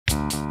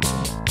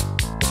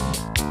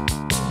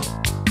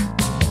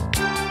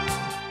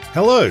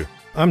Hello,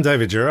 I'm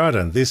dgerard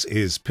and this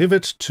is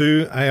Pivot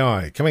to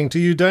AI, coming to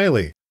you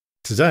daily.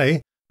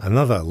 Today,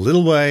 another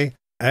little way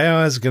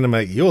AI is going to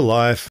make your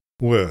life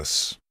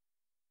worse.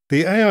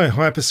 The AI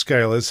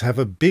hyperscalers have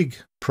a big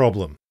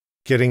problem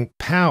getting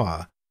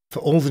power for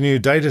all the new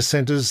data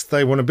centers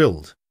they want to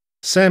build.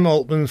 Sam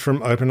Altman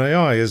from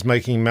OpenAI is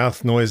making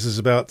mouth noises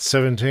about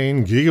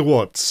 17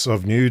 gigawatts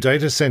of new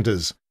data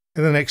centers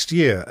in the next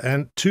year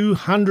and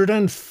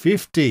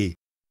 250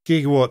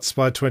 gigawatts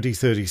by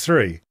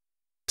 2033.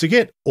 To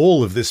get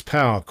all of this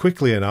power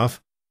quickly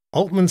enough,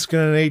 Altman's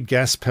going to need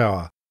gas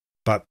power,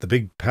 but the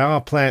big power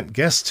plant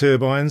gas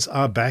turbines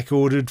are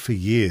back-ordered for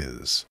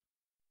years.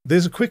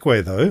 There's a quick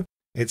way though.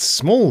 It's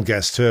small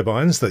gas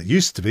turbines that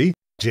used to be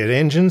jet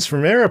engines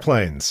from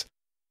aeroplanes.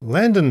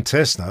 Landon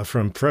Tessner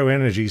from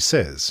ProEnergy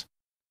says,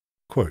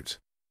 quote,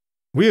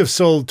 "We have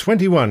sold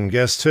 21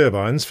 gas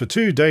turbines for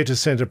 2 data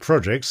center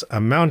projects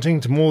amounting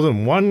to more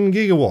than 1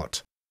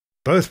 gigawatt.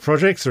 Both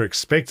projects are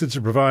expected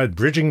to provide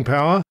bridging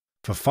power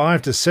for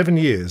 5 to 7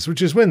 years,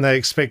 which is when they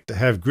expect to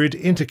have grid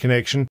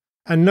interconnection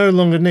and no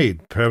longer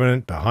need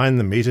permanent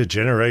behind-the-meter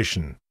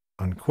generation."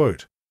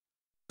 Unquote.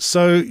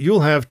 So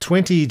you'll have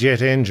 20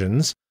 jet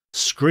engines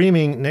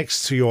screaming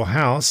next to your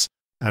house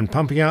and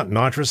pumping out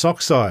nitrous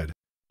oxide,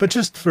 but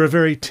just for a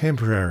very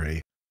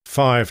temporary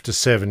 5 to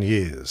 7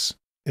 years.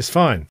 It's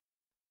fine.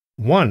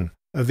 One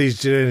of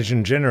these jet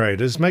engine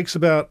generators makes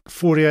about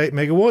 48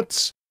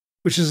 megawatts,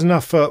 which is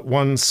enough for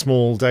one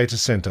small data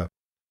center,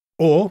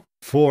 or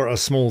for a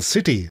small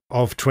city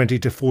of 20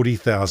 to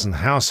 40,000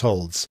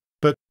 households.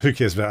 But who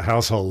cares about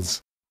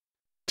households?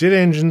 Jet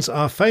engines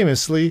are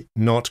famously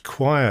not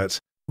quiet,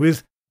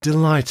 with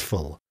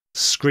delightful,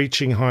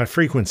 screeching high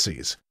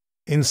frequencies.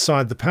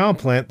 Inside the power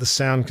plant, the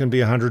sound can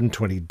be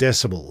 120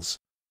 decibels.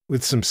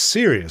 With some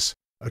serious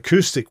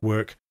acoustic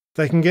work,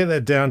 they can get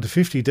that down to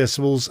 50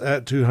 decibels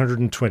at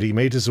 220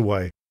 meters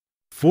away,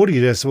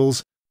 40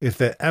 decibels if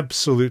they're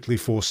absolutely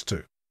forced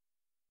to.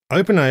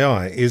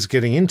 OpenAI is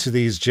getting into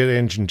these jet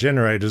engine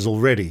generators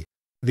already.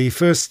 The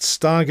first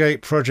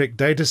Stargate project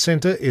data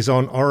center is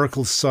on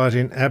Oracle's site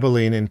in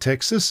Abilene in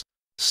Texas.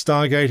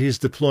 Stargate is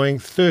deploying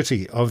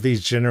 30 of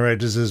these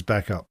generators as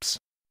backups.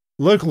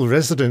 Local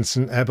residents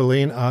in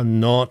Abilene are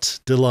not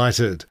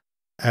delighted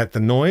at the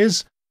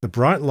noise, the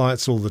bright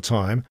lights all the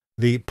time,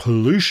 the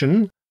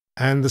pollution,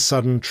 and the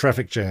sudden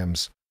traffic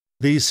jams.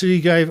 The city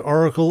gave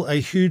Oracle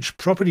a huge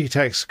property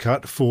tax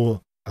cut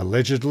for,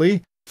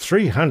 allegedly,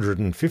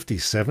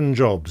 357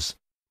 jobs.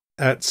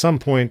 At some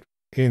point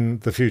in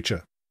the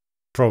future.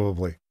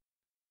 Probably.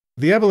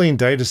 The Abilene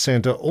data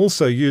center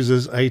also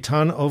uses a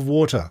ton of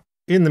water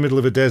in the middle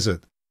of a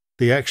desert.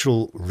 The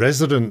actual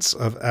residents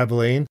of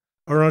Abilene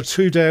are on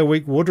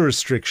 2-day-a-week water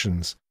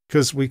restrictions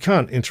because we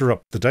can't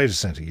interrupt the data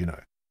center, you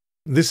know.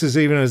 This is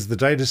even as the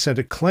data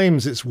center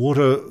claims its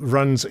water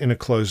runs in a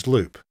closed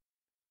loop.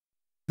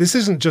 This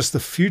isn't just the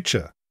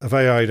future of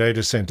AI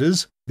data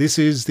centers, this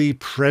is the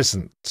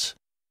present.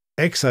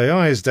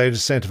 xAI's data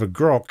center for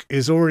Grok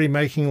is already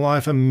making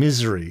life a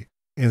misery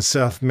in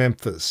South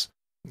Memphis,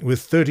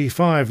 with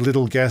 35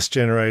 little gas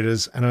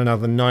generators and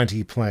another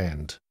 90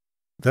 planned.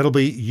 That'll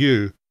be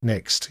you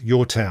next,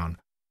 your town.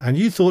 And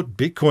you thought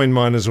Bitcoin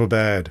miners were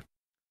bad.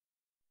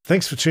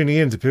 Thanks for tuning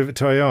in to Pivot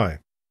to AI.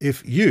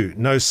 If you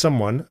know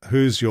someone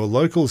who's your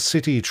local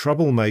city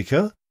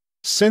troublemaker,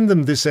 send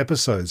them this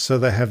episode so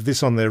they have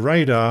this on their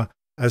radar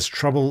as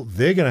trouble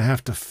they're going to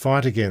have to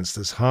fight against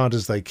as hard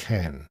as they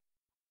can.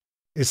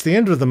 It's the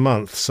end of the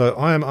month, so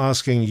I am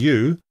asking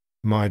you,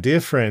 my dear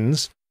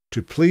friends,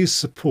 to please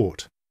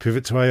support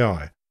Pivot to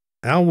AI.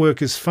 Our work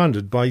is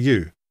funded by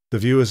you, the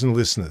viewers and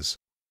listeners.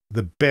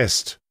 The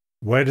best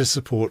way to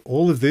support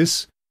all of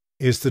this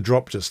is to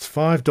drop just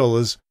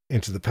 $5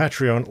 into the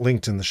Patreon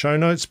linked in the show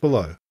notes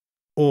below.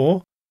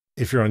 Or,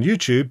 if you're on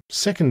YouTube,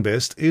 second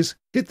best is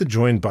hit the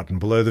join button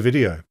below the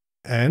video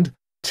and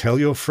tell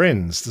your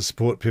friends to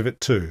support Pivot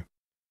too.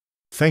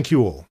 Thank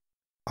you all.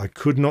 I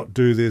could not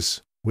do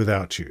this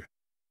without you.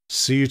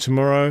 See you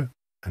tomorrow,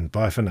 and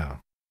bye for now.